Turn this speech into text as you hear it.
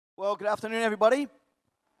Well, good afternoon, everybody,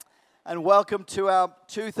 and welcome to our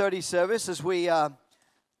 2:30 service as we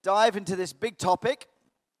dive into this big topic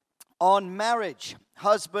on marriage,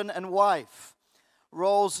 husband and wife,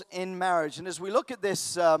 roles in marriage. And as we look at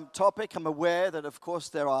this topic, I'm aware that, of course,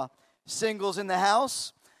 there are singles in the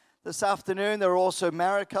house. This afternoon, there are also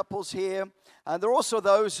married couples here, and there are also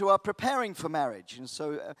those who are preparing for marriage. And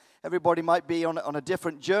so everybody might be on a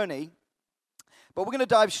different journey. But we're going to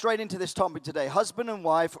dive straight into this topic today, husband and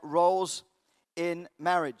wife, roles in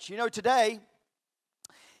marriage. You know, today,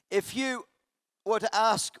 if you were to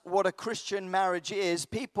ask what a Christian marriage is,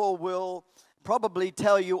 people will probably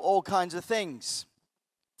tell you all kinds of things.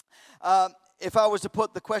 If I was to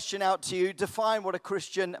put the question out to you, define what a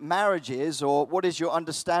Christian marriage is, or what is your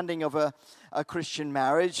understanding of a Christian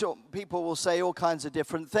marriage, people will say all kinds of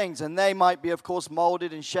different things. And they might be, of course,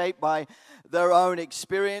 molded and shaped by their own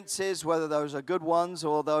experiences, whether those are good ones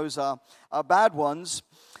or those are bad ones.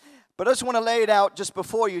 But I just want to lay it out just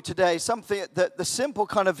before you today, something that the simple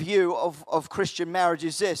kind of view of Christian marriage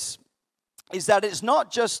is this, is that it's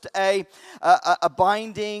not just a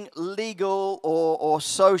binding legal or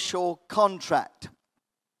social contract.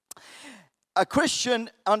 A Christian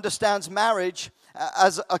understands marriage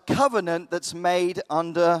as a covenant that's made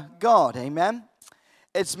under God, amen?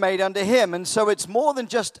 It's made under Him, and so it's more than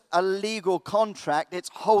just a legal contract, it's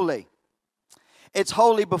holy. It's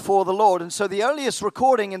holy before the Lord. And so the earliest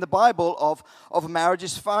recording in the Bible of marriage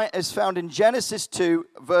is found in Genesis 2,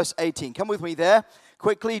 verse 18. Come with me there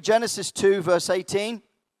quickly. Genesis 2, verse 18.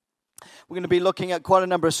 We're going to be looking at quite a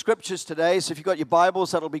number of scriptures today, so if you've got your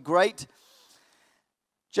Bibles, that'll be great.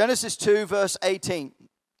 Genesis 2, verse 18.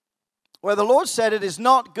 Where the Lord said, "It is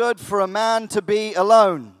not good for a man to be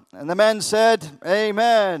alone." And the men said,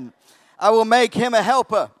 "Amen. I will make him a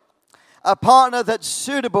helper, a partner that's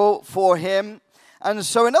suitable for him." And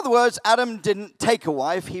so, in other words, Adam didn't take a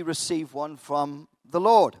wife, he received one from the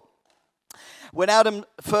Lord. When Adam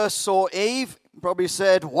first saw Eve, he probably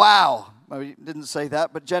said, "Wow." Well, he didn't say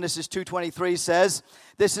that, but Genesis 2:23 says,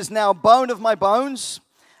 "This is now bone of my bones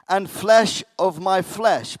and flesh of my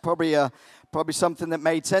flesh." Probably something that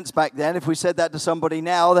made sense back then. If we said that to somebody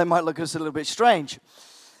now, they might look at us a little bit strange.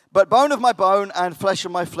 But bone of my bone and flesh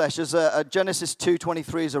of my flesh, as Genesis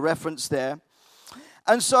 2:23 is a reference there.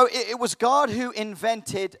 And so it was God who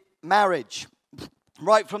invented marriage.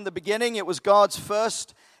 Right from the beginning, it was God's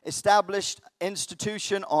first established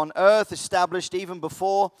institution on earth, established even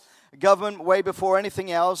before government, way before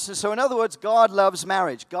anything else. And so in other words, God loves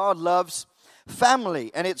marriage. God loves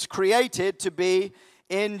family, and it's created to be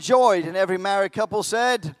enjoyed. And every married couple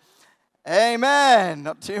said, "Amen."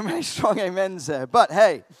 Not too many strong amens there. But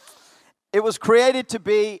hey, it was created to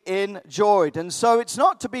be enjoyed. And so it's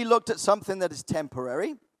not to be looked at something that is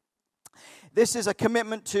temporary. This is a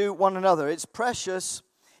commitment to one another. It's precious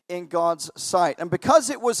in God's sight. And because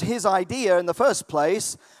it was His idea in the first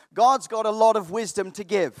place, God's got a lot of wisdom to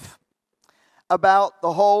give about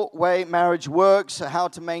the whole way marriage works, how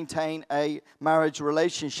to maintain a marriage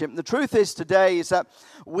relationship. And the truth is today is that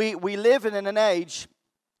we live in an age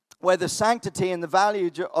where the sanctity and the value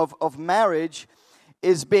of marriage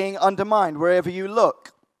is being undermined wherever you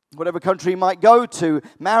look. Whatever country you might go to,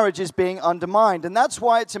 marriage is being undermined. And that's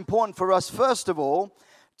why it's important for us, first of all,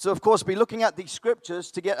 to, of course, be looking at these scriptures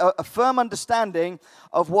to get a firm understanding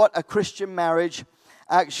of what a Christian marriage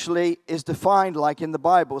actually is defined like in the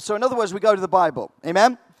Bible. So in other words, we go to the Bible.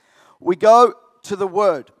 Amen? We go to the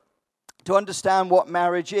Word to understand what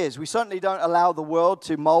marriage is. We certainly don't allow the world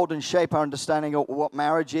to mold and shape our understanding of what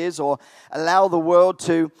marriage is, or allow the world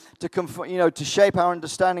to shape our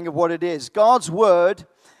understanding of what it is. God's Word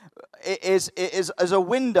is as a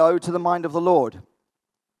window to the mind of the Lord.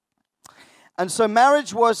 And so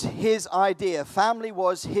marriage was His idea. Family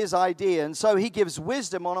was His idea. And so He gives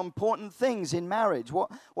wisdom on important things in marriage.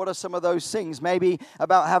 What are some of those things? Maybe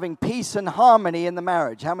about having peace and harmony in the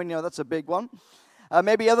marriage. How many know that's a big one?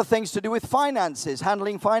 Maybe other things to do with finances,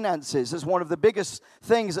 handling finances is one of the biggest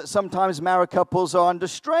things that sometimes married couples are under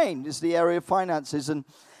strain, is the area of finances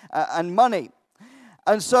and money.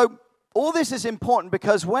 And so all this is important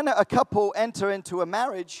because when a couple enter into a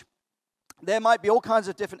marriage, there might be all kinds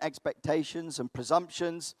of different expectations and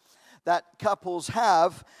presumptions that couples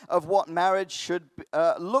have of what marriage should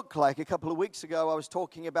look like. A couple of weeks ago, I was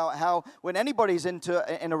talking about how when anybody's in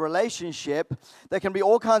a relationship, there can be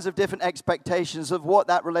all kinds of different expectations of what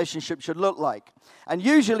that relationship should look like. And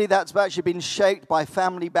usually that's actually been shaped by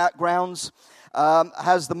family backgrounds.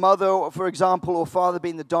 Has the mother, for example, or father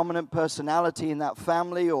been the dominant personality in that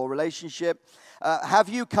family or relationship? Have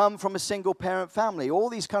you come from a single-parent family? All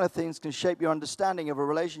these kind of things can shape your understanding of a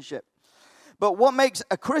relationship. But what makes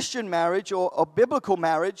a Christian marriage or a biblical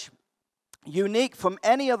marriage unique from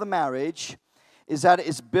any other marriage is that it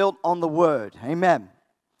is built on the Word. Amen.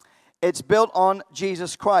 It's built on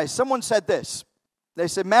Jesus Christ. Someone said this. They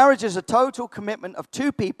said, marriage is a total commitment of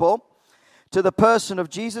two people to the person of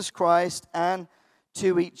Jesus Christ and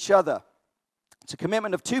to each other. It's a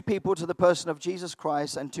commitment of two people to the person of Jesus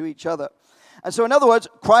Christ and to each other. And so, in other words,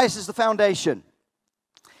 Christ is the foundation.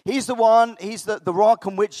 He's the one, he's the rock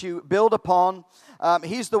on which you build upon.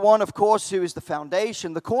 He's the one, of course, who is the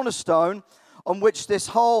foundation, the cornerstone on which this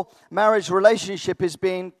whole marriage relationship is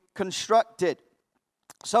being constructed.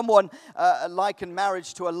 Someone likened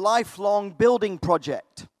marriage to a lifelong building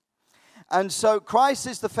project. And so Christ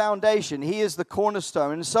is the foundation. He is the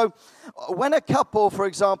cornerstone. And so when a couple, for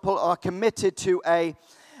example, are committed to a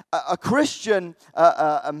Christian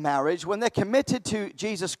marriage, when they're committed to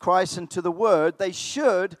Jesus Christ and to the Word, they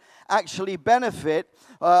should actually benefit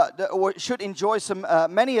or should enjoy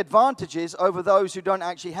many advantages over those who don't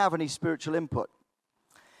actually have any spiritual input.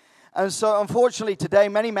 And so, unfortunately, today,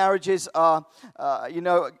 many marriages are,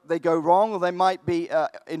 they go wrong or they might be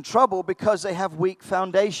in trouble because they have weak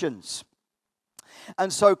foundations.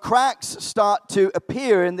 And so cracks start to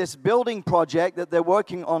appear in this building project that they're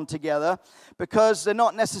working on together because they're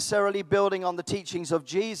not necessarily building on the teachings of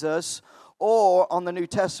Jesus or on the New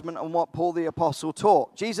Testament and what Paul the Apostle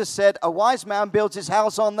taught. Jesus said, a wise man builds his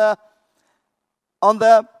house on the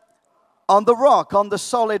rock, on the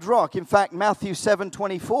solid rock. In fact, Matthew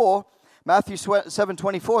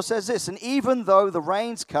 7:24 says this, and even though the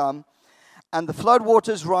rains come and the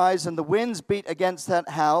floodwaters rise and the winds beat against that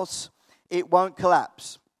house, it won't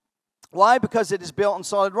collapse. Why? Because it is built on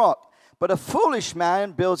solid rock. But a foolish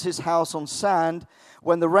man builds his house on sand.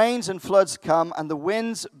 When the rains and floods come and the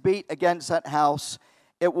winds beat against that house,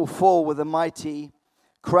 it will fall with a mighty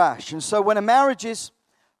crash. And so when a marriage is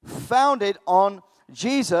founded on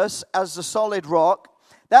Jesus as the solid rock,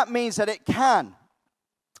 that means that it can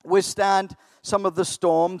withstand some of the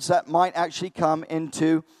storms that might actually come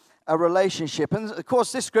into a relationship. And of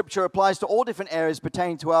course, this scripture applies to all different areas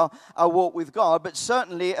pertaining to our walk with God, but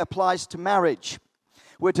certainly it applies to marriage.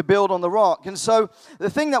 We're to build on the rock. And so the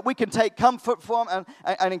thing that we can take comfort from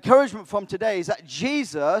and encouragement from today is that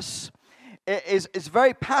Jesus is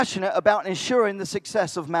very passionate about ensuring the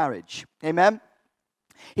success of marriage. Amen?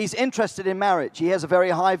 He's interested in marriage. He has a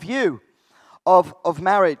very high view of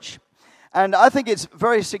marriage. And I think it's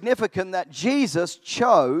very significant that Jesus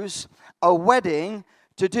chose a wedding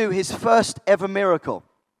to do his first ever miracle.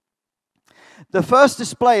 The first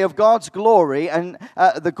display of God's glory and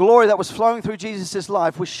the glory that was flowing through Jesus'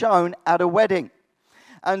 life was shown at a wedding.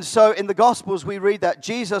 And so in the Gospels we read that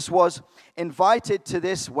Jesus was invited to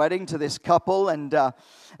this wedding, to this couple, and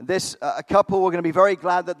this couple were going to be very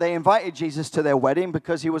glad that they invited Jesus to their wedding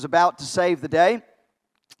because he was about to save the day.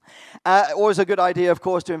 Always a good idea, of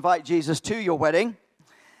course, to invite Jesus to your wedding.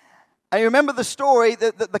 And you remember the story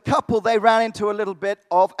that the couple, they ran into a little bit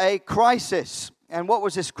of a crisis. And what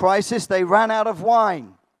was this crisis? They ran out of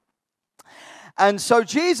wine. And so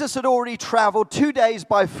Jesus had already traveled 2 days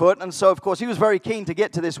by foot. And so, of course, he was very keen to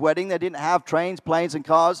get to this wedding. They didn't have trains, planes, and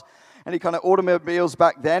cars, any kind of automobiles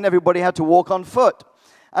back then. Everybody had to walk on foot.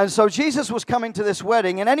 And so Jesus was coming to this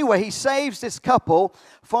wedding. And anyway, he saves this couple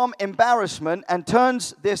from embarrassment and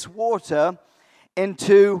turns this water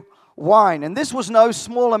into wine. And this was no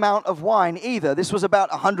small amount of wine either. This was about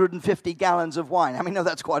 150 gallons of wine. I mean, no,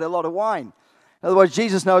 that's quite a lot of wine. In other words,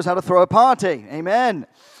 Jesus knows how to throw a party. Amen.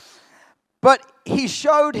 But he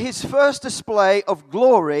showed his first display of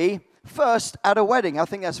glory first at a wedding. I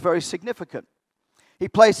think that's very significant. He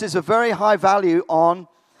places a very high value on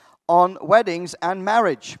weddings and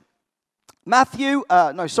marriage. Mark 10.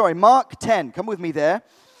 Come with me there.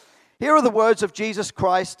 Here are the words of Jesus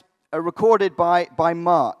Christ recorded by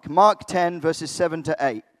Mark. Mark 10, verses 7 to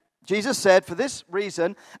 8. Jesus said, for this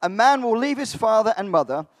reason, a man will leave his father and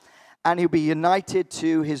mother, and he'll be united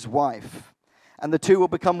to his wife. And the two will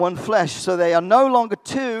become one flesh. So they are no longer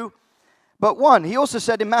two, but one. He also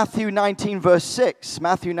said in Matthew 19, verse 6,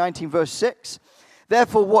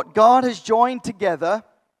 therefore what God has joined together,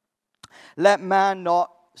 let man not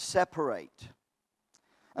separate.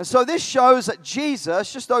 And so this shows that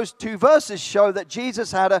Jesus, just those two verses show that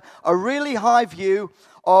Jesus had a really high view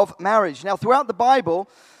of marriage. Now, throughout the Bible,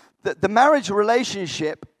 the marriage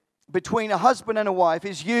relationship between a husband and a wife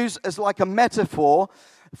is used as like a metaphor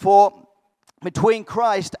for between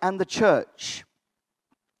Christ and the church.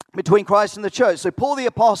 Between Christ and the church. So Paul the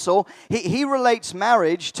Apostle, he relates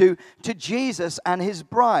marriage to Jesus and his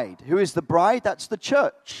bride. Who is the bride? That's the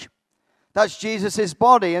church. That's Jesus'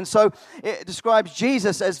 body. And so it describes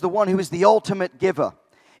Jesus as the one who is the ultimate giver.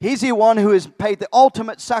 He's the one who has paid the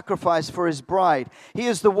ultimate sacrifice for his bride. He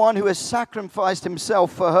is the one who has sacrificed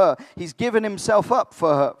himself for her. He's given himself up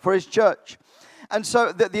for her, for his church. And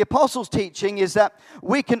so the apostles' teaching is that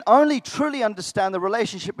we can only truly understand the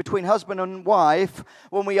relationship between husband and wife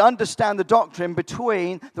when we understand the doctrine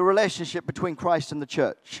between the relationship between Christ and the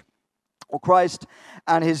church, or Christ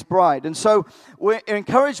and his bride. And so we're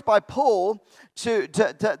encouraged by Paul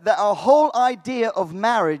that our whole idea of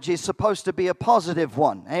marriage is supposed to be a positive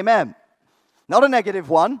one. Amen. Not a negative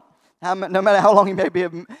one, no matter how long you may be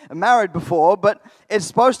married before, but it's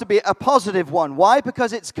supposed to be a positive one. Why?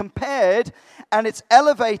 Because it's compared and it's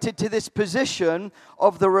elevated to this position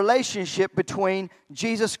of the relationship between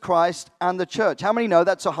Jesus Christ and the church. How many know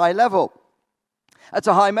that's a high level? That's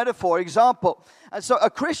a high metaphor, example. And so a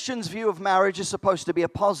Christian's view of marriage is supposed to be a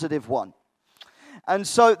positive one. And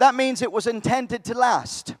so that means it was intended to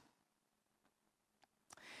last.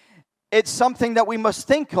 It's something that we must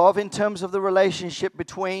think of in terms of the relationship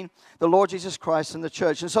between the Lord Jesus Christ and the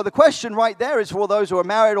church. And so the question right there is, for those who are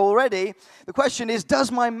married already, the question is,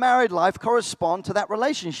 does my married life correspond to that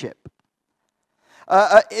relationship?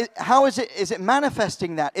 How is it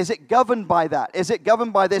manifesting that? Is it governed by that? Is it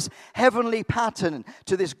governed by this heavenly pattern,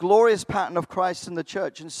 to this glorious pattern of Christ and the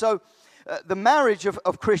church? And so the marriage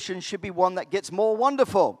of Christians should be one that gets more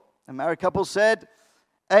wonderful. A married couple said,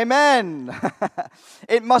 amen.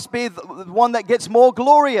 It must be the one that gets more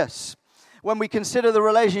glorious when we consider the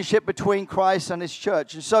relationship between Christ and his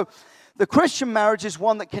church. And so the Christian marriage is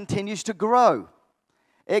one that continues to grow.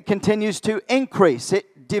 It continues to increase.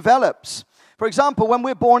 It develops. For example, when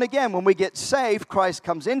we're born again, when we get saved, Christ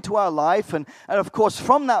comes into our life. And of course,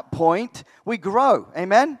 from that point, we grow.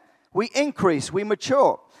 Amen? We increase. We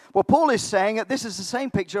mature. Well, Paul is saying that this is the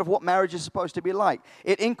same picture of what marriage is supposed to be like.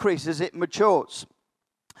 It increases. It matures.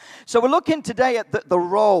 So we're looking today at the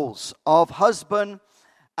roles of husband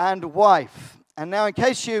and wife. And now, in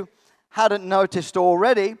case you hadn't noticed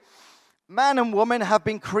already, man and woman have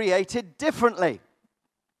been created differently.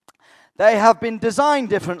 They have been designed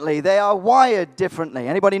differently. They are wired differently.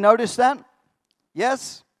 Anybody notice that?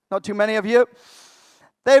 Yes? Not too many of you?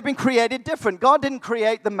 They have been created different. God didn't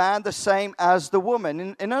create the man the same as the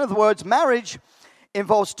woman. In other words, marriage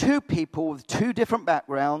involves two people with two different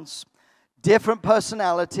backgrounds, different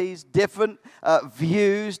personalities, different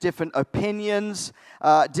views, different opinions,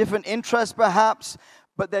 different interests perhaps,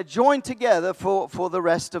 but they're joined together for the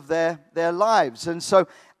rest of their lives. And so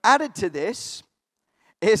added to this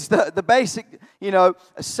is the basic,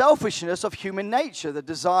 selfishness of human nature, the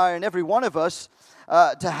desire in every one of us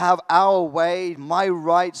to have our way, my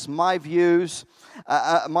rights, my views,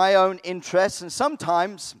 my own interests. And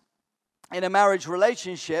sometimes in a marriage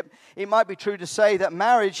relationship, it might be true to say that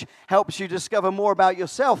marriage helps you discover more about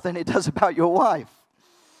yourself than it does about your wife.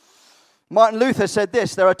 Martin Luther said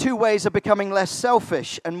this: there are two ways of becoming less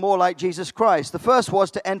selfish and more like Jesus Christ. The first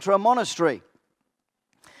was to enter a monastery.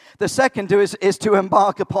 The second is to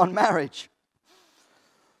embark upon marriage.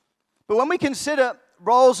 But when we consider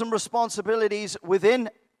roles and responsibilities within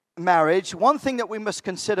marriage, one thing that we must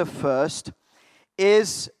consider first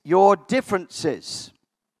is your differences.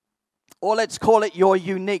 Or let's call it your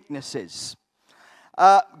uniquenesses.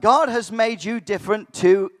 God has made you different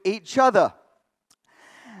to each other.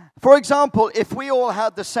 For example, if we all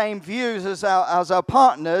had the same views as our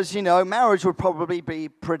partners, marriage would probably be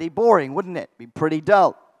pretty boring, wouldn't it? Be pretty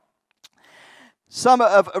dull. Some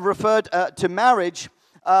have referred to marriage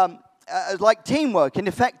like teamwork. In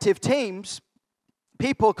effective teams,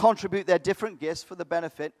 people contribute their different gifts for the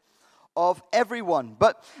benefit of everyone.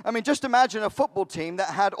 But, just imagine a football team that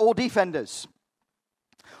had all defenders.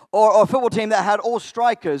 Or a football team that had all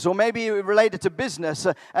strikers. Or maybe related to business.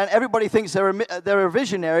 And everybody thinks they're a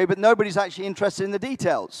visionary, but nobody's actually interested in the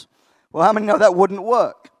details. Well, how many know that wouldn't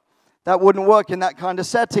work? That wouldn't work in that kind of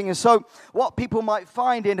setting. And so what people might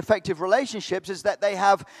find in effective relationships is that they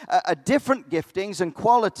have a different giftings and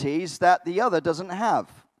qualities that the other doesn't have.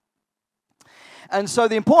 And so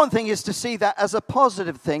the important thing is to see that as a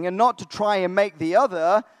positive thing and not to try and make the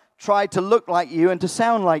other try to look like you and to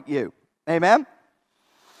sound like you. Amen?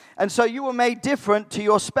 And so you were made different to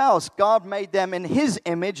your spouse. God made them in his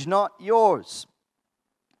image, not yours.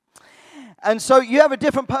 And so you have a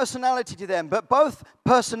different personality to them, but both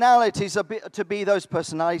personalities are to be those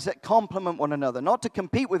personalities that complement one another, not to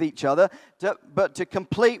compete with each other, but to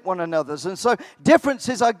complete one another's. And so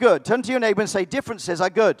differences are good. Turn to your neighbor and say, differences are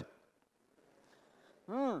good.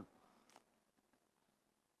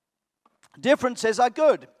 Differences are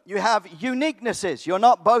good. You have uniquenesses. You're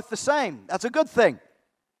not both the same. That's a good thing.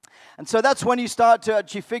 And so that's when you start to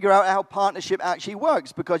actually figure out how partnership actually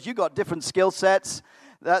works, because you've got different skill sets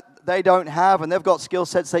that they don't have, and they've got skill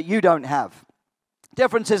sets that you don't have.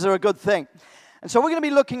 Differences are a good thing. And so we're going to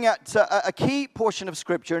be looking at a key portion of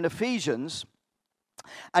Scripture in Ephesians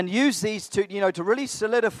and use these to really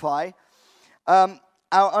solidify our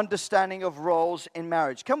understanding of roles in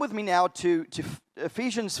marriage. Come with me now to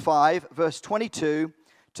Ephesians 5, verse 22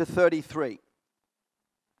 to 33.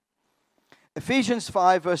 Ephesians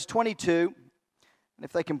 5, verse 22, and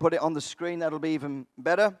if they can put it on the screen, that'll be even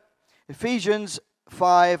better. Ephesians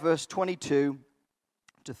 5, verse 22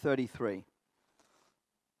 to 33.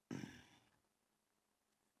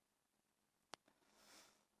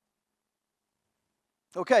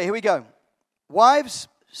 Okay, here we go. Wives,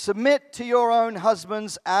 submit to your own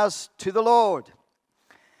husbands as to the Lord.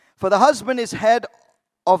 For the husband is head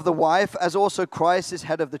of the wife, as also Christ is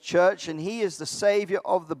head of the church, and he is the Savior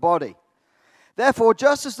of the body. Therefore,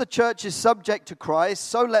 just as the church is subject to Christ,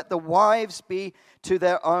 so let the wives be to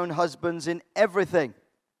their own husbands in everything.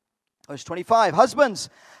 Verse 25, husbands,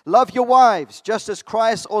 love your wives, just as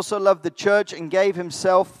Christ also loved the church and gave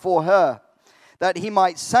himself for her, that he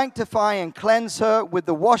might sanctify and cleanse her with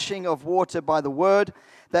the washing of water by the word,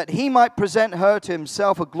 that he might present her to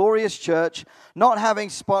himself a glorious church, not having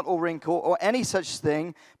spot or wrinkle or any such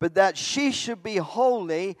thing, but that she should be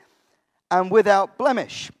holy and without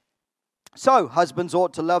blemish. So, husbands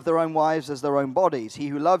ought to love their own wives as their own bodies. He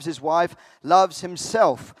who loves his wife loves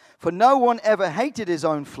himself. For no one ever hated his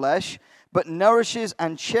own flesh, but nourishes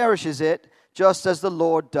and cherishes it, just as the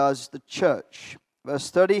Lord does the church. Verse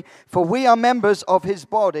 30, for we are members of his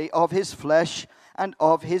body, of his flesh, and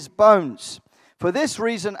of his bones. For this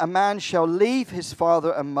reason a man shall leave his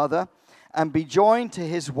father and mother, and be joined to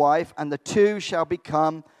his wife, and the two shall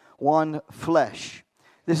become one flesh.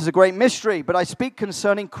 This is a great mystery, but I speak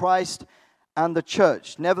concerning Christ and the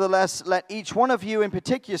church. Nevertheless, let each one of you in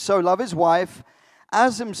particular so love his wife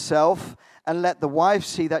as himself, and let the wife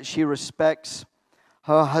see that she respects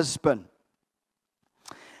her husband.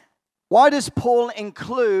 Why does Paul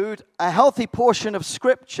include a healthy portion of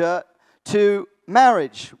Scripture to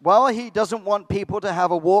marriage? Well, he doesn't want people to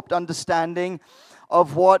have a warped understanding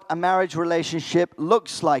of what a marriage relationship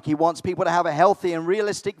looks like. He wants people to have a healthy and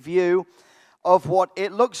realistic view of what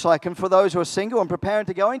it looks like. And for those who are single and preparing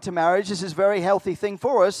to go into marriage, this is a very healthy thing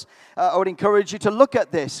for us. I would encourage you to look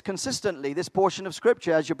at this consistently, this portion of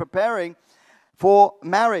Scripture, as you're preparing for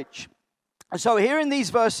marriage. And so here in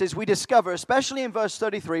these verses, we discover, especially in verse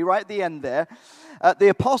 33, right at the end there, the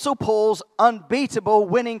Apostle Paul's unbeatable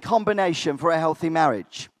winning combination for a healthy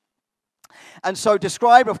marriage. And so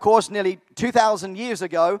described, of course, nearly 2,000 years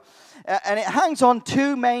ago, and it hangs on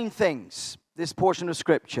two main things. This portion of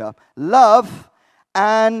Scripture, love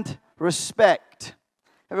and respect.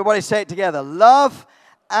 Everybody say it together. Love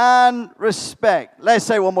and respect. Let's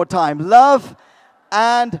say it one more time. Love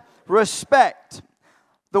and respect.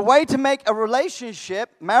 The way to make a relationship,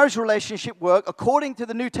 marriage relationship work, according to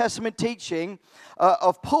the New Testament teaching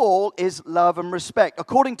of Paul, is love and respect.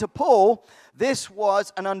 According to Paul, this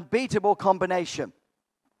was an unbeatable combination.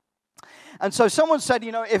 And so someone said,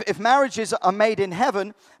 if marriages are made in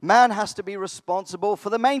heaven, man has to be responsible for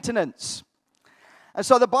the maintenance. And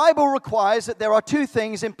so the Bible requires that there are two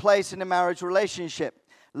things in place in a marriage relationship,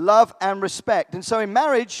 love and respect. And so in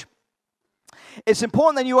marriage, it's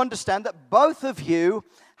important that you understand that both of you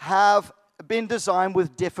have been designed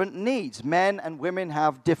with different needs. Men and women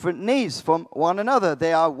have different needs from one another.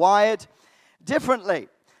 They are wired differently.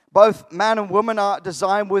 Both man and woman are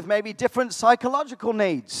designed with maybe different psychological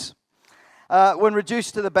needs. When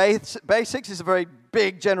reduced to the basics, it's a very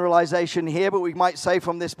big generalization here, but we might say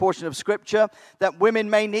from this portion of Scripture that women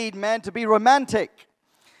may need men to be romantic,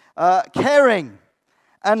 caring,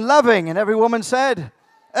 and loving. And every woman said,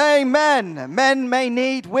 amen. Men may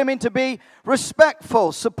need women to be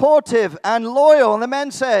respectful, supportive, and loyal. And the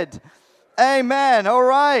men said, amen. All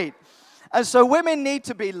right. And so women need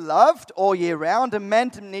to be loved all year round, and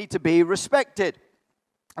men need to be respected.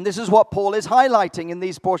 And this is what Paul is highlighting in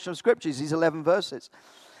these portions of Scriptures, these 11 verses.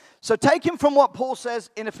 So taken from what Paul says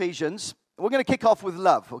in Ephesians, we're going to kick off with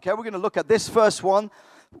love, okay? We're going to look at this first one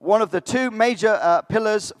of the two major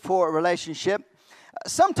pillars for a relationship.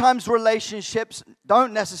 Sometimes relationships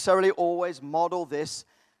don't necessarily always model this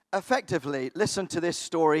effectively. Listen to this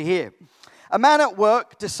story here. A man at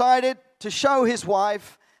work decided to show his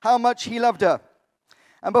wife how much he loved her.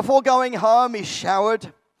 And before going home, he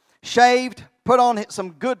showered, shaved, put on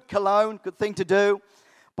some good cologne, good thing to do,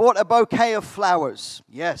 bought a bouquet of flowers.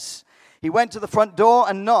 Yes. He went to the front door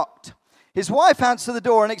and knocked. His wife answered the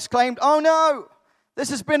door and exclaimed, "Oh no, this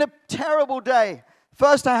has been a terrible day.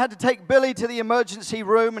 First I had to take Billy to the emergency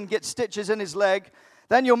room and get stitches in his leg.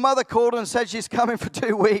 Then your mother called and said she's coming for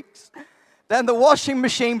 2 weeks. Then the washing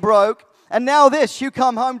machine broke. And now this, you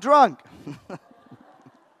come home drunk.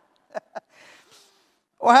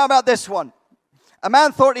 Or how about this one? A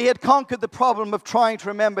man thought he had conquered the problem of trying to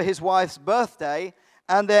remember his wife's birthday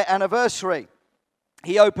and their anniversary.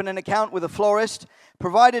 He opened an account with a florist,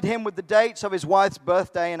 provided him with the dates of his wife's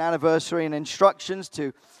birthday and anniversary and instructions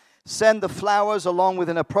to send the flowers along with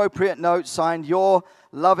an appropriate note signed, "Your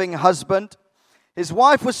loving husband." His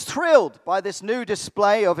wife was thrilled by this new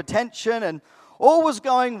display of attention, and all was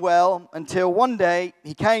going well until one day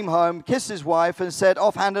he came home, kissed his wife, and said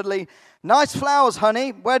offhandedly, "Nice flowers,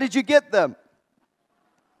 honey. Where did you get them?"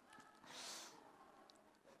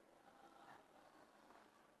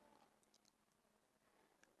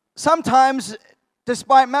 Sometimes,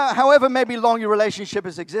 despite however maybe long your relationship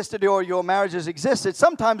has existed or your marriage has existed,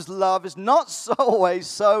 sometimes love is not always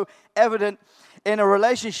so evident in a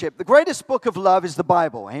relationship. The greatest book of love is the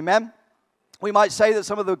Bible. Amen? We might say that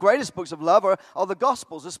some of the greatest books of love are the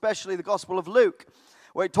Gospels, especially the Gospel of Luke,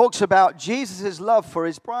 where it talks about Jesus' love for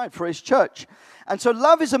his bride, for his church. And so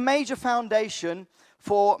love is a major foundation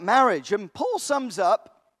for marriage. And Paul sums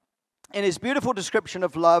up in his beautiful description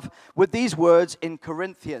of love with these words in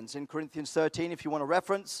Corinthians 13, if you want a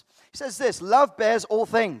reference. He says this: love bears all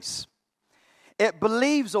things. It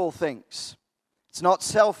believes all things. It's not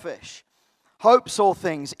selfish. Hopes all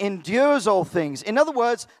things. Endures all things. In other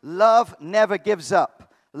words, love never gives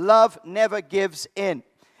up. Love never gives in.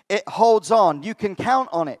 It holds on. You can count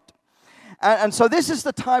on it. And so this is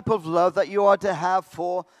the type of love that you are to have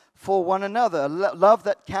for one another. Love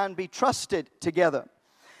that can be trusted together.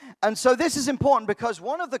 And so this is important because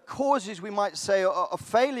one of the causes, we might say, of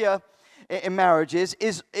failure in marriages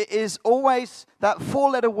is always that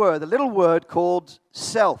four-letter word, the little word called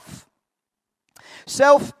self.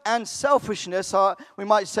 Self and selfishness are, we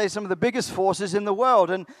might say, some of the biggest forces in the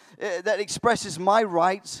world, and that expresses my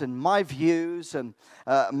rights and my views and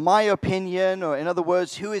my opinion, or in other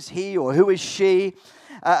words, who is he or who is she.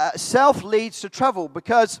 Self leads to trouble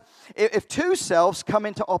because if two selves come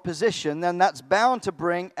into opposition, then that's bound to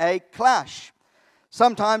bring a clash.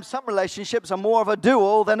 Sometimes some relationships are more of a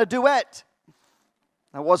duel than a duet.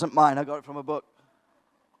 That wasn't mine, I got it from a book.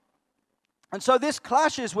 And so this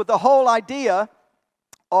clashes with the whole idea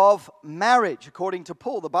of marriage, according to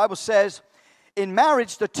Paul. The Bible says, in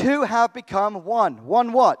marriage, the two have become one.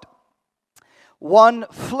 One what? One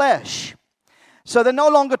flesh. So they're no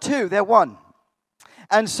longer two, they're one.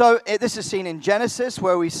 And so this is seen in Genesis,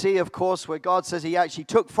 where we see, of course, where God says he actually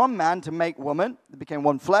took from man to make woman. They became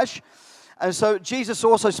one flesh. And so Jesus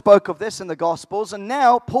also spoke of this in the Gospels. And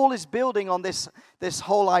now Paul is building on this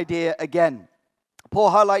whole idea again. Paul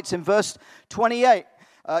highlights in verse 28.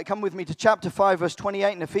 Come with me to chapter 5, verse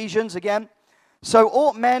 28 in Ephesians again. So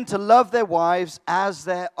ought men to love their wives as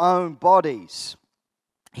their own bodies.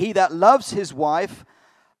 He that loves his wife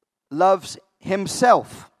loves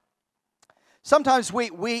himself. Sometimes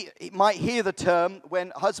we might hear the term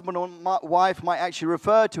when husband or wife might actually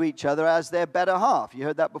refer to each other as their better half. You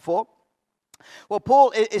heard that before? Well,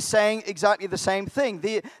 Paul is saying exactly the same thing.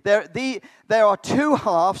 There are two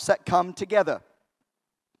halves that come together.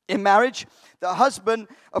 In marriage, the husband,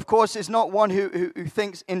 of course, is not one who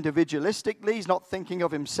thinks individualistically. He's not thinking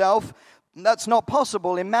of himself. That's not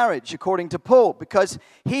possible in marriage, according to Paul, because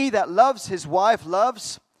he that loves his wife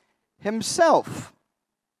loves himself.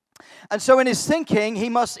 And so in his thinking, he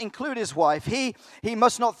must include his wife. He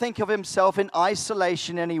must not think of himself in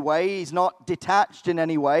isolation in any way. He's not detached in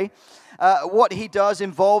any way. What he does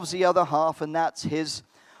involves the other half, and that's his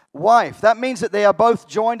wife. That means that they are both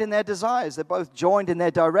joined in their desires. They're both joined in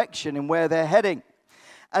their direction and where they're heading.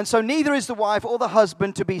 And so neither is the wife or the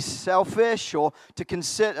husband to be selfish or to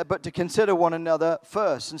consider one another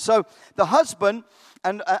first. And so the husband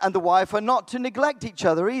and the wife are not to neglect each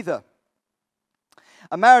other either.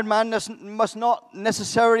 A married man must not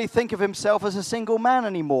necessarily think of himself as a single man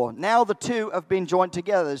anymore. Now the two have been joined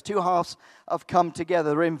together. As two halves have come together.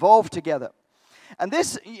 They're involved together. And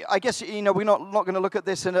this, I guess, we're not going to look at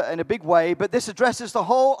this in a big way, but this addresses the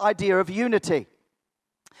whole idea of unity.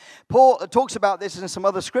 Paul talks about this in some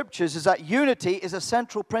other scriptures, is that unity is a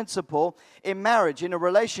central principle in marriage, in a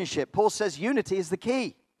relationship. Paul says unity is the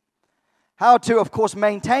key. How to, of course,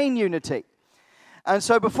 maintain unity. And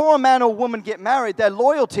so before a man or woman get married, their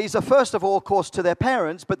loyalties are first of all, of course, to their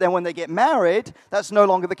parents, but then when they get married, that's no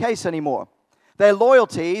longer the case anymore. Their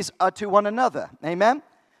loyalties are to one another. Amen?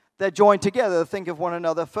 They're joined together. Think of one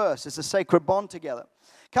another first. It's a sacred bond together.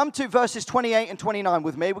 Come to verses 28 and 29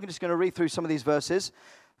 with me. We're just going to read through some of these verses.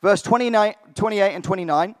 Verse 28 and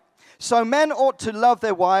 29. So men ought to love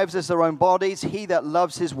their wives as their own bodies. He that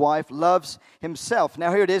loves his wife loves himself.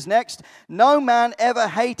 Now here it is next. No man ever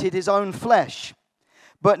hated his own flesh,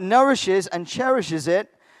 but nourishes and cherishes it,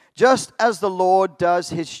 just as the Lord does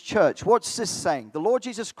his church. What's this saying? The Lord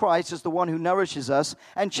Jesus Christ is the one who nourishes us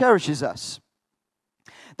and cherishes us.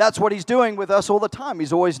 That's what he's doing with us all the time.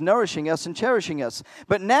 He's always nourishing us and cherishing us.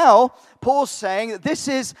 But now, Paul's saying that this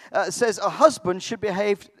is, says a husband should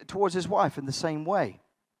behave towards his wife in the same way.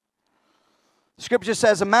 Scripture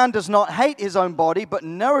says a man does not hate his own body, but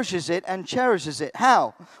nourishes it and cherishes it.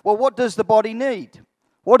 How? Well, what does the body need?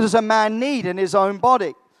 What does a man need in his own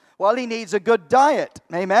body? Well, he needs a good diet.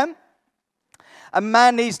 Amen? A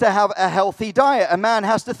man needs to have a healthy diet. A man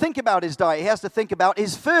has to think about his diet. He has to think about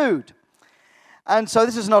his food. And so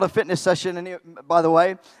this is not a fitness session, by the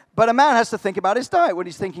way, but a man has to think about his diet. When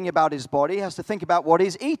he's thinking about his body, he has to think about what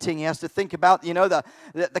he's eating. He has to think about,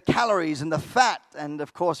 the calories and the fat. And,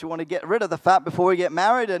 of course, we want to get rid of the fat before we get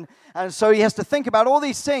married. And so he has to think about all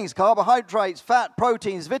these things, carbohydrates, fat,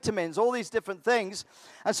 proteins, vitamins, all these different things.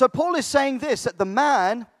 And so Paul is saying this, that the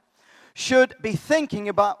man should be thinking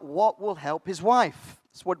about what will help his wife.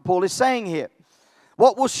 That's what Paul is saying here.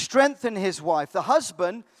 What will strengthen his wife? The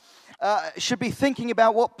husband should be thinking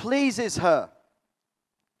about what pleases her.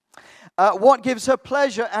 What gives her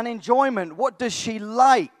pleasure and enjoyment? What does she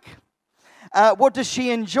like? What does she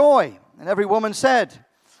enjoy? And every woman said,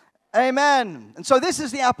 amen. And so this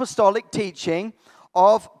is the apostolic teaching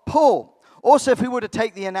of Paul. Also, if we were to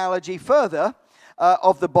take the analogy further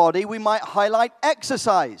of the body, we might highlight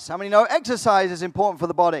exercise. How many know exercise is important for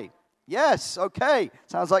the body? Yes, okay.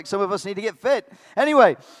 Sounds like some of us need to get fit.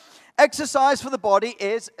 Anyway, exercise for the body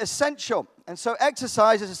is essential. And so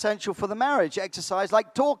exercise is essential for the marriage. Exercise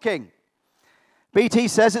like talking. BT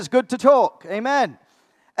says it's good to talk. Amen.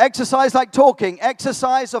 Exercise like talking.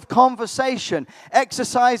 Exercise of conversation.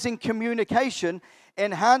 Exercising communication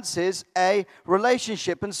enhances a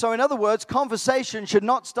relationship. And so in other words, conversation should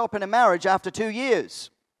not stop in a marriage after 2 years.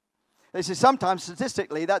 This is sometimes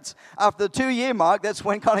statistically, that's after the 2-year mark, that's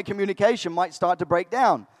when kind of communication might start to break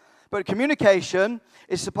down. But communication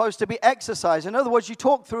is supposed to be exercise. In other words, you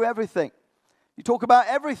talk through everything. You talk about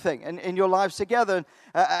everything in your lives together.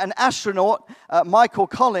 An astronaut, Michael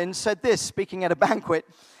Collins, said this, speaking at a banquet.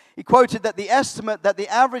 He quoted that the estimate that the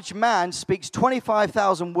average man speaks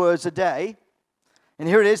 25,000 words a day. And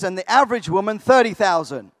here it is, and the average woman,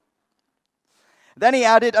 30,000. Then he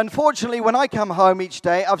added, unfortunately, when I come home each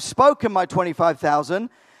day, I've spoken my 25,000,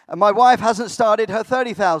 and my wife hasn't started her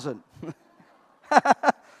 30,000.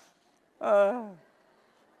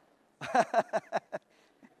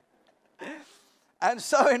 And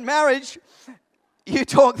so in marriage, you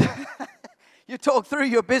talk through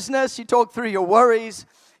your business, you talk through your worries,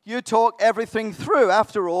 you talk everything through.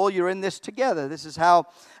 After all, you're in this together. This is how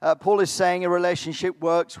Paul is saying a relationship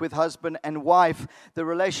works with husband and wife. The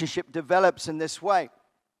relationship develops in this way.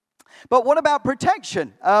 But what about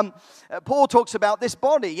protection? Paul talks about this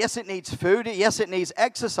body. Yes, it needs food. Yes, it needs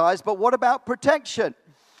exercise. But what about protection?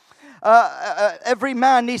 Every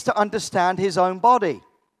man needs to understand his own body.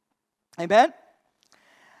 Amen?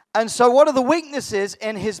 And so what are the weaknesses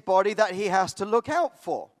in his body that he has to look out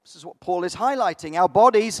for? This is what Paul is highlighting. Our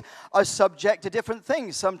bodies are subject to different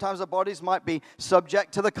things. Sometimes our bodies might be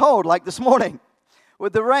subject to the cold, like this morning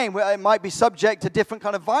with the rain. It might be subject to different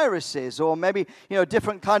kind of viruses or maybe,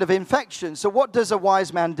 different kind of infections. So what does a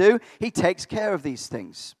wise man do? He takes care of these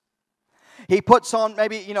things. He puts on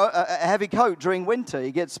maybe, a heavy coat during winter.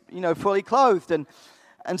 He gets, fully clothed.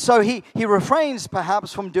 And so he refrains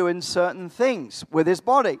perhaps from doing certain things with his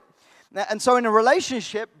body. And so in a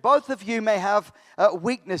relationship, both of you may have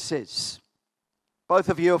weaknesses. Both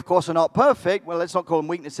of you, of course, are not perfect. Well, let's not call them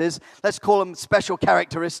weaknesses. Let's call them special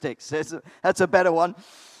characteristics. That's a better one.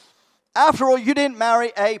 After all, you didn't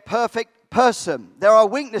marry a perfect person. There are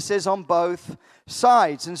weaknesses on both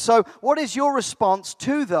sides. And so what is your response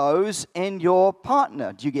to those in your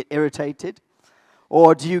partner? Do you get irritated?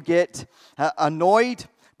 Or do you get annoyed?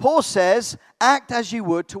 Paul says, act as you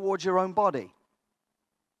would towards your own body.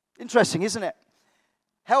 Interesting, isn't it?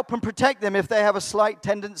 Help and protect them if they have a slight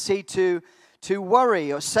tendency to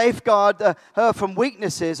worry, or safeguard her from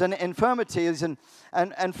weaknesses and infirmities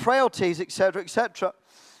and frailties, etc., etc.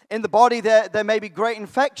 In the body, there may be great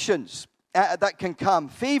infections that can come,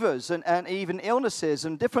 fevers and even illnesses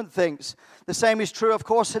and different things. The same is true, of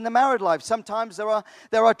course, in the married life. Sometimes there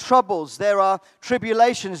are troubles, there are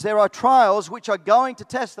tribulations, there are trials which are going to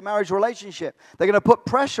test the marriage relationship. They're going to put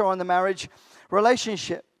pressure on the marriage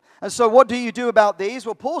relationship. And so what do you do about these?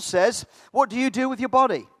 Well, Paul says, what do you do with your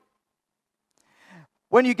body?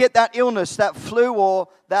 When you get that illness, that flu or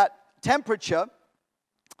that temperature,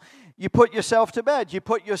 You put yourself to bed. You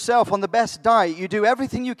put yourself on the best diet. You do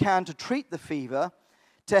everything you can to treat the fever,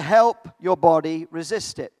 to help your body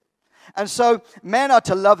resist it. And so men are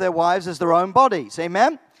to love their wives as their own bodies.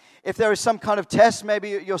 Amen? If there is some kind of test maybe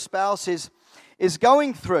your spouse is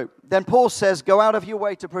going through, then Paul says, go out of your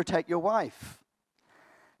way to protect your wife,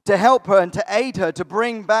 to help her and to aid her, to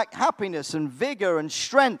bring back happiness and vigor and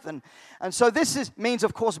strength. And so this means,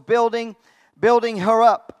 of course, building her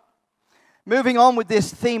up. Moving on with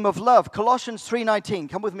this theme of love, Colossians 3:19.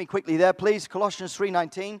 Come with me quickly there, please. Colossians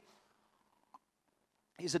 3:19.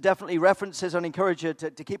 These are definitely references I'd encourage you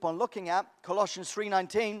to keep on looking at. Colossians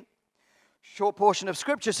 3:19, short portion of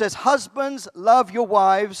Scripture says, husbands, love your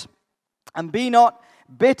wives and be not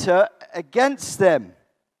bitter against them.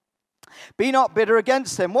 Be not bitter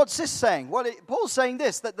against them. What's this saying? Well, Paul's saying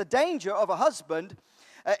this, that the danger of a husband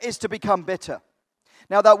is to become bitter.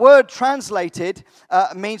 Now, that word translated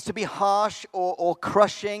means to be harsh or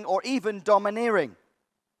crushing or even domineering.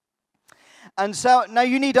 And so now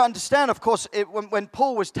you need to understand, of course, when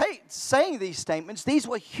Paul was saying these statements, these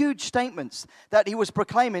were huge statements that he was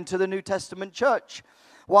proclaiming to the New Testament church.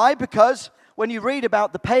 Why? Because when you read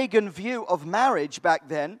about the pagan view of marriage back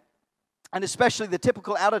then, and especially the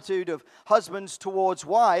typical attitude of husbands towards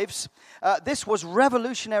wives, this was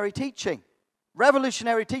revolutionary teaching.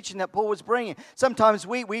 Revolutionary teaching that Paul was bringing. Sometimes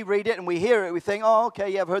we read it and we hear it, we think, oh, okay,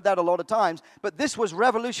 yeah, I've heard that a lot of times. But this was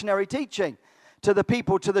revolutionary teaching to the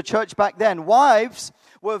people, to the church back then. Wives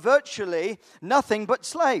were virtually nothing but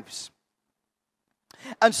slaves.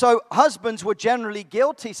 And so husbands were generally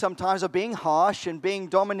guilty sometimes of being harsh and being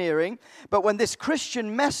domineering. But when this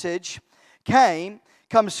Christian message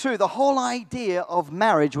comes through, the whole idea of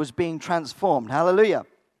marriage was being transformed. Hallelujah.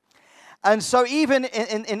 And so even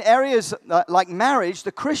in areas like marriage,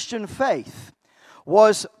 the Christian faith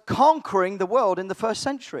was conquering the world in the first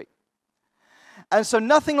century. And so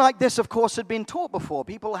nothing like this, of course, had been taught before.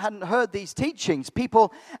 People hadn't heard these teachings.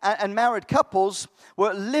 People and married couples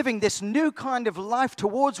were living this new kind of life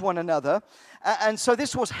towards one another. And so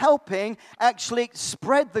this was helping actually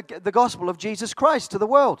spread the gospel of Jesus Christ to the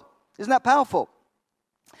world. Isn't that powerful?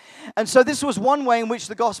 And so this was one way in which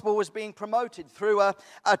the gospel was being promoted through a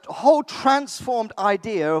whole transformed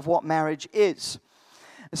idea of what marriage is.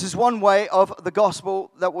 This is one way of the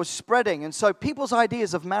gospel that was spreading. And so people's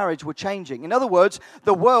ideas of marriage were changing. In other words,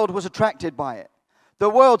 the world was attracted by it. The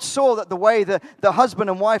world saw that the way the husband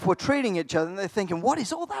and wife were treating each other, and they're thinking, what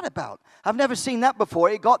is all that about? I've never seen that before.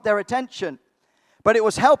 It got their attention. But it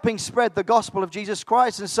was helping spread the gospel of Jesus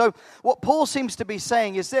Christ. And so what Paul seems to be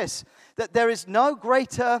saying is this, that there is no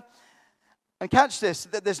greater, and catch this,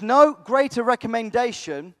 that there's no greater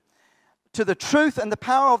recommendation to the truth and the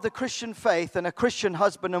power of the Christian faith than a Christian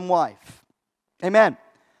husband and wife. Amen.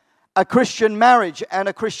 A Christian marriage and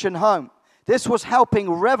a Christian home. This was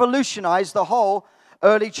helping revolutionize the whole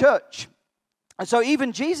early church. And so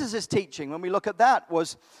even Jesus' teaching, when we look at that,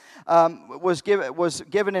 was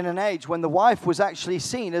given in an age when the wife was actually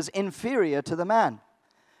seen as inferior to the man.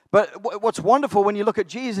 But what's wonderful when you look at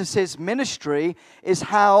Jesus' ministry is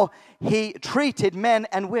how he treated men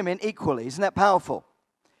and women equally. Isn't that powerful?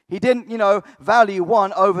 He didn't, value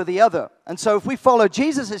one over the other. And so if we follow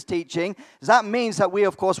Jesus' teaching, that means that we,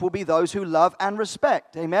 of course, will be those who love and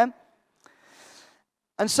respect. Amen?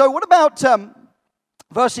 And so what about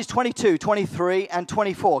verses 22, 23, and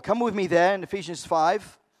 24? Come with me there in Ephesians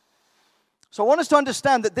 5. So I want us to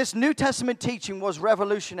understand that this New Testament teaching was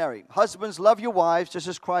revolutionary. Husbands, love your wives just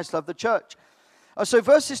as Christ loved the church. So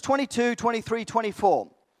verses 22, 23,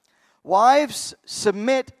 24. Wives,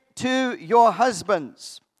 submit to your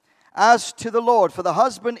husbands as to the Lord. For the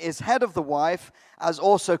husband is head of the wife, as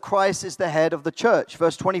also Christ is the head of the church.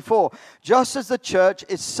 Verse 24. Just as the church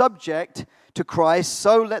is subject to Christ,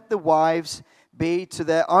 so let the wives be to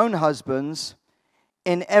their own husbands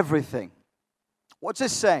in everything. What's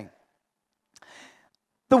this saying?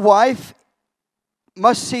 The wife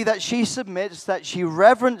must see that she submits, that she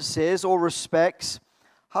reverences or respects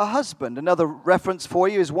her husband. Another reference for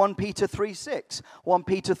you is 1 Peter 3:6. 1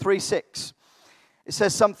 Peter 3:6. It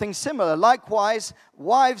says something similar. Likewise,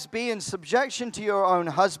 wives, be in subjection to your own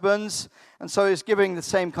husbands. And so it's giving the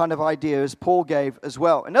same kind of idea as Paul gave as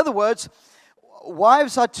well. In other words,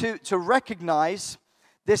 wives are to recognize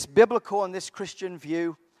this biblical and this Christian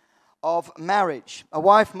view of marriage. A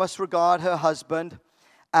wife must regard her husband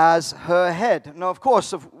as her head. Now, of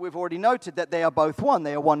course, we've already noted that they are both one.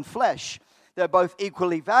 They are one flesh. They're both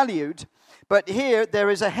equally valued. But here, there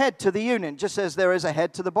is a head to the union, just as there is a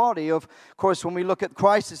head to the body. Of course, when we look at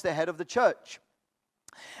Christ as the head of the church.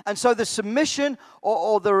 And so the submission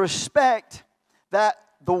or the respect that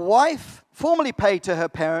the wife formerly paid to her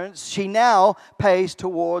parents, she now pays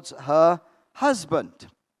towards her husband.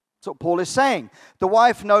 That's what Paul is saying. The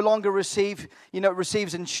wife no longer receives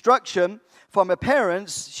instruction from her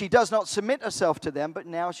parents. She does not submit herself to them, but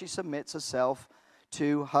now she submits herself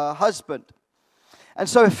to her husband. And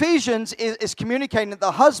so Ephesians is communicating that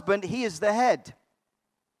the husband, he is the head.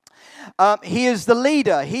 He is the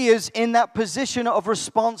leader. He is in that position of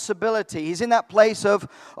responsibility. He's in that place of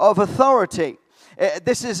authority.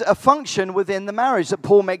 This is a function within the marriage that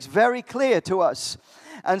Paul makes very clear to us.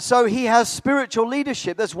 And so he has spiritual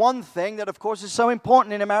leadership. There's one thing that, of course, is so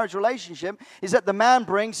important in a marriage relationship, is that the man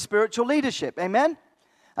brings spiritual leadership. Amen?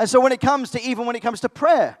 And so when it comes to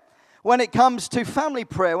prayer, when it comes to family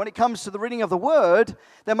prayer, when it comes to the reading of the word,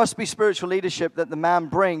 there must be spiritual leadership that the man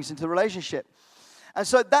brings into the relationship. And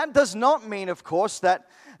so that does not mean, of course, that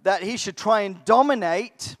he should try and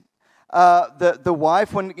dominate the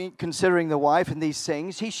wife when considering the wife in these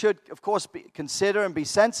things. He should, of course, consider and be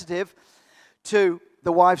sensitive to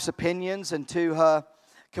the wife's opinions and to her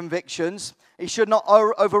convictions. He should not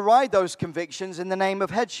override those convictions in the name of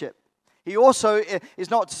headship. He also is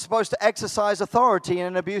not supposed to exercise authority in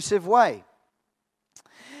an abusive way.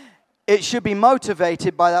 It should be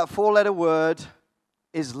motivated by that four-letter word,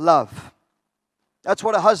 is love. That's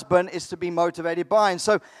what a husband is to be motivated by. And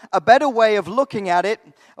so a better way of looking at it,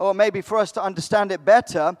 or maybe for us to understand it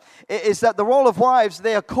better, is that the role of wives,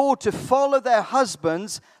 they are called to follow their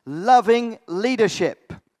husbands' loving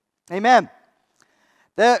leadership. Amen.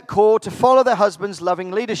 They're called to follow their husband's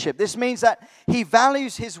loving leadership. This means that he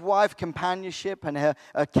values his wife's companionship and her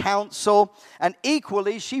counsel, and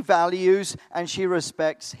equally she values and she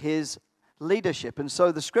respects his leadership. And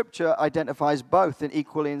so the scripture identifies both in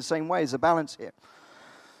equally in the same way. There's a balance here.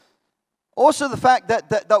 Also the fact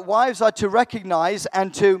that wives are to recognize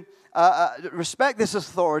and to respect this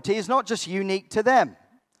authority is not just unique to them.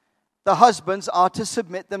 The husbands are to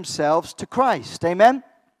submit themselves to Christ. Amen?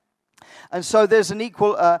 And so there's an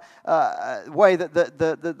equal way that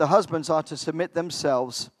the husbands are to submit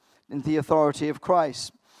themselves in the authority of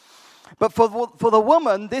Christ. But for the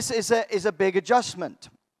woman, this is a big adjustment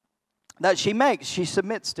that she makes. She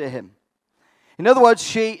submits to him. In other words,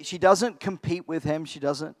 she doesn't compete with him. She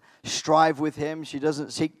doesn't strive with him. She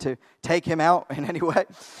doesn't seek to take him out in any way.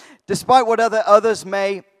 Despite what others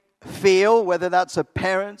may feel, whether that's a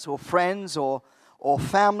parents or friends or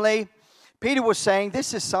family, Peter was saying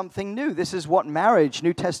this is something new. This is what marriage,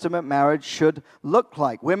 New Testament marriage, should look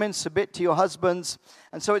like. Women, submit to your husbands.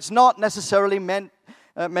 And so it's not necessarily meant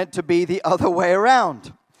to be the other way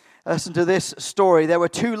around. Listen to this story. There were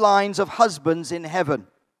two lines of husbands in heaven.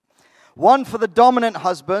 One for the dominant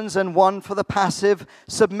husbands and one for the passive,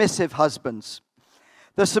 submissive husbands.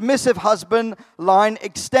 The submissive husband line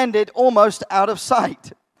extended almost out of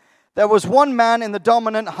sight. There was one man in the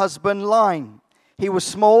dominant husband line. He was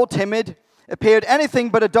small, timid, appeared anything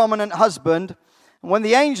but a dominant husband. And when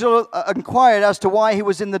the angel inquired as to why he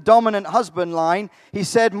was in the dominant husband line, he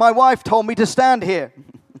said, "My wife told me to stand here."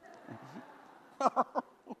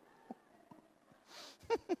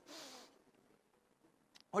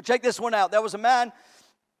 Well, check this one out. There was a man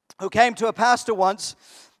who came to a pastor once,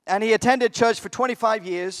 and he attended church for 25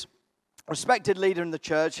 years, respected leader in the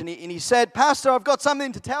church, and he said, "Pastor, I've got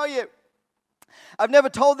something to tell you. I've never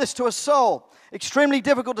told this to a soul. Extremely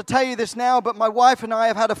difficult to tell you this now, but my wife and I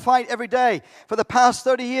have had a fight every day for the past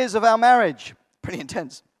 30 years of our marriage." Pretty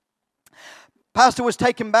intense. Pastor was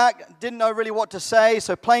taken back, didn't know really what to say,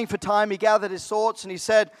 so playing for time, he gathered his thoughts, and he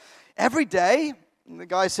said, "Every day?" And the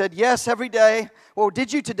guy said, "Yes, every day." "Well,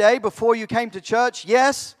 did you today before you came to church?"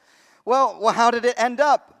 "Yes." Well, how did it end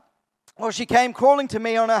up?" "Well, she came crawling to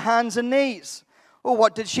me on her hands and knees." "Well,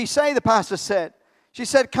 what did she say?" the pastor said. "She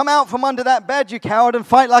said, 'Come out from under that bed, you coward, and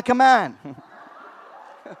fight like a man.'"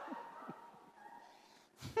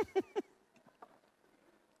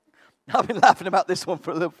 I've been laughing about this one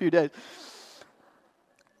for a little few days.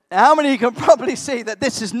 Now, how many of you can probably see that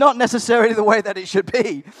this is not necessarily the way that it should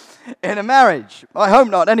be in a marriage? I hope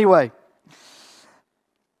not, anyway.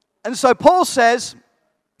 And so Paul says,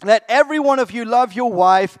 "Let every one of you love your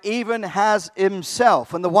wife even as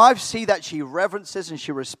himself." And the wife see that she reverences and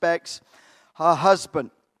she respects her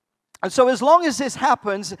husband. And so as long as this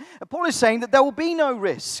happens, Paul is saying that there will be no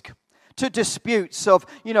risk to disputes of,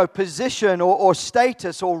 position or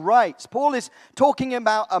status or rights. Paul is talking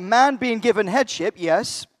about a man being given headship,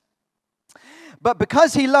 yes, but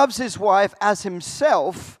because he loves his wife as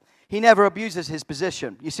himself, he never abuses his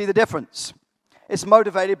position. You see the difference? It's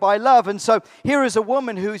motivated by love. And so here is a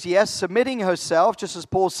woman who's, yes, submitting herself, just as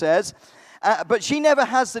Paul says, But she never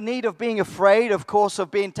has the need of being afraid, of course, of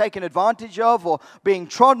being taken advantage of or being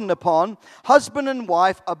trodden upon. Husband and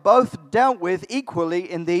wife are both dealt with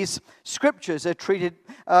equally in these scriptures. They're treated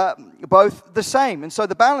both the same. And so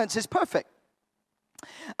the balance is perfect.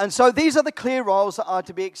 And so these are the clear roles that are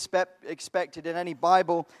to be expected in any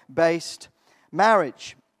Bible-based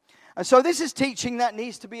marriage. And so this is teaching that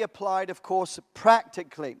needs to be applied, of course,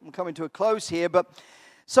 practically. I'm coming to a close here. But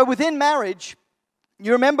so within marriage,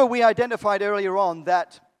 you remember we identified earlier on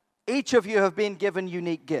that each of you have been given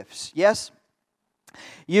unique gifts. Yes?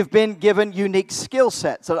 You've been given unique skill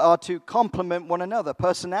sets that are to complement one another,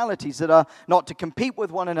 personalities that are not to compete with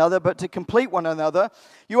one another, but to complete one another.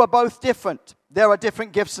 You are both different. There are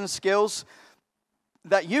different gifts and skills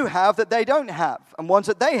that you have that they don't have, and ones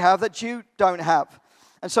that they have that you don't have.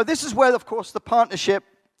 And so this is where, of course, the partnership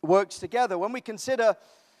works together. When we consider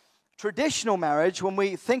traditional marriage, when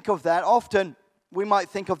we think of that, often we might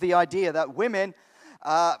think of the idea that women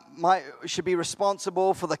should be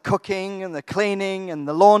responsible for the cooking and the cleaning and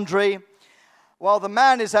the laundry, while the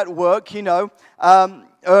man is at work,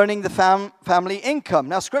 earning the family income.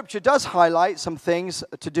 Now, Scripture does highlight some things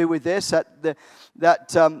to do with this, that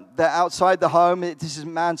outside the home, this is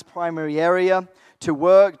man's primary area to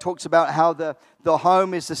work. It talks about how the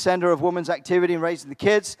home is the center of woman's activity in raising the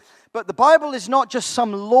kids. But the Bible is not just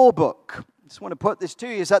some law book. I just want to put this to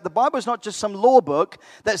you, is that the Bible is not just some law book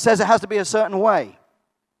that says it has to be a certain way.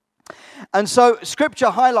 And so Scripture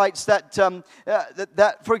highlights that,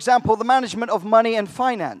 for example, the management of money and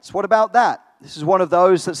finance. What about that? This is one of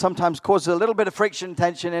those that sometimes causes a little bit of friction and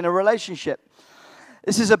tension in a relationship.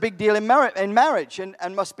 This is a big deal in marriage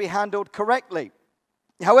and must be handled correctly.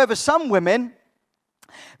 However, some women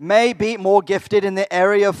may be more gifted in the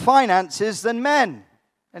area of finances than men.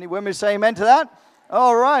 Any women say amen to that?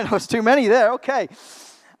 All right, there's too many there, okay.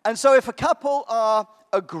 And so if a couple are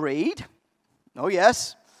agreed, oh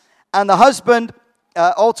yes, and the husband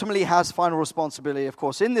ultimately has final responsibility, of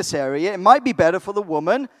course, in this area, it might be better for the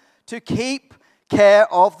woman to keep care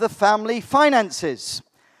of the family finances,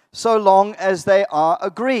 so long as they are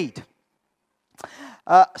agreed.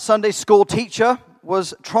 Sunday school teacher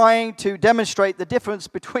was trying to demonstrate the difference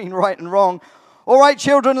between right and wrong. All right,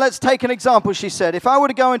 children, let's take an example, she said. If I were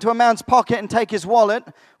to go into a man's pocket and take his wallet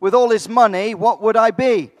with all his money, what would I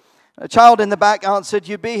be? A child in the back answered,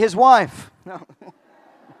 you'd be his wife. No.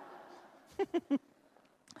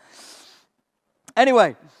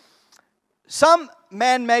 Anyway, some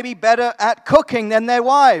men may be better at cooking than their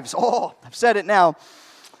wives. Oh, I've said it now.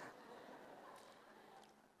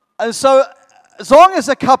 And so, as long as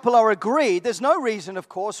a couple are agreed, there's no reason, of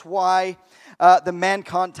course, why the men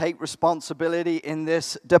can't take responsibility in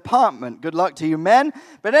this department. Good luck to you, men.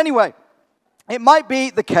 But anyway, it might be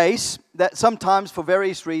the case that sometimes, for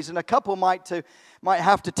various reasons, a couple might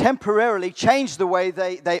have to temporarily change the way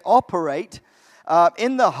they operate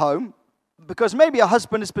in the home, because maybe a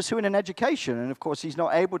husband is pursuing an education, and of course he's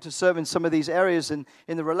not able to serve in some of these areas in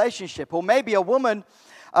the relationship. Or maybe a woman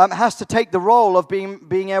has to take the role of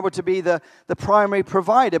being able to be the primary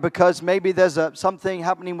provider, because maybe there's something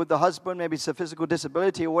happening with the husband, maybe it's a physical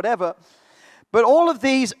disability or whatever. But all of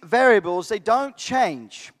these variables, they don't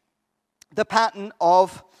change the pattern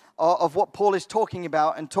of what Paul is talking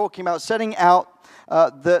about, and talking about setting out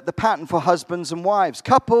the pattern for husbands and wives.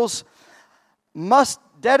 Couples must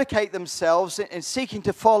dedicate themselves in seeking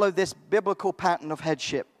to follow this biblical pattern of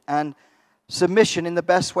headship and submission in the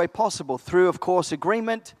best way possible through, of course,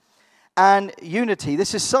 agreement and unity.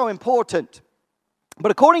 This is so important.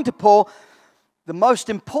 But according to Paul, the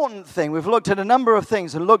most important thing, we've looked at a number of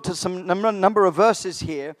things and looked at some number of verses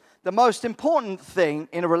here. The most important thing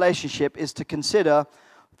in a relationship is to consider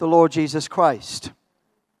the Lord Jesus Christ.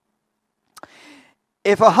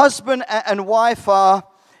 If a husband and wife are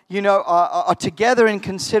together in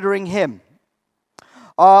considering Him,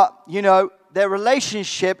 their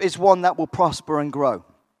relationship is one that will prosper and grow.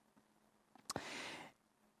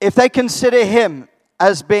 If they consider Him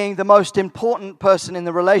as being the most important person in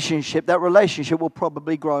the relationship, that relationship will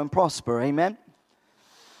probably grow and prosper. Amen?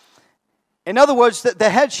 In other words, the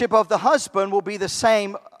headship of the husband will be the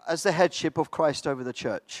same as the headship of Christ over the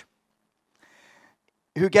church,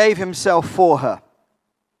 who gave Himself for her.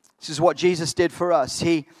 This is what Jesus did for us.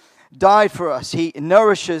 He died for us. He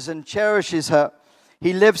nourishes and cherishes her.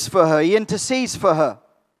 He lives for her. He intercedes for her.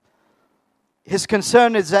 His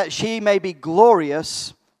concern is that she may be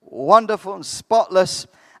glorious, wonderful, and spotless,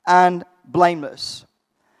 and blameless.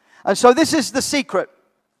 And so this is the secret,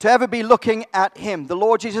 to ever be looking at Him, the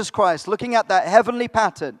Lord Jesus Christ, looking at that heavenly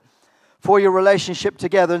pattern for your relationship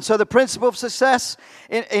together. And so the principle of success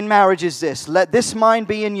in marriage is this: let this mind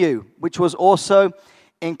be in you, which was also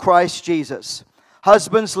in Christ Jesus.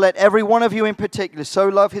 Husbands, let every one of you in particular so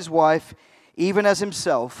love his wife, even as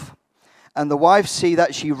himself, and the wife see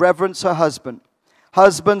that she reverence her husband.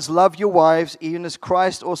 Husbands, love your wives, even as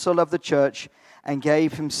Christ also loved the church and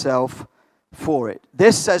gave himself for it.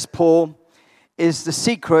 This, says Paul, is the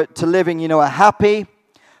secret to living, a happy,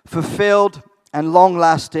 fulfilled, and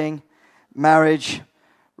long-lasting marriage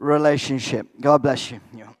relationship. God bless you.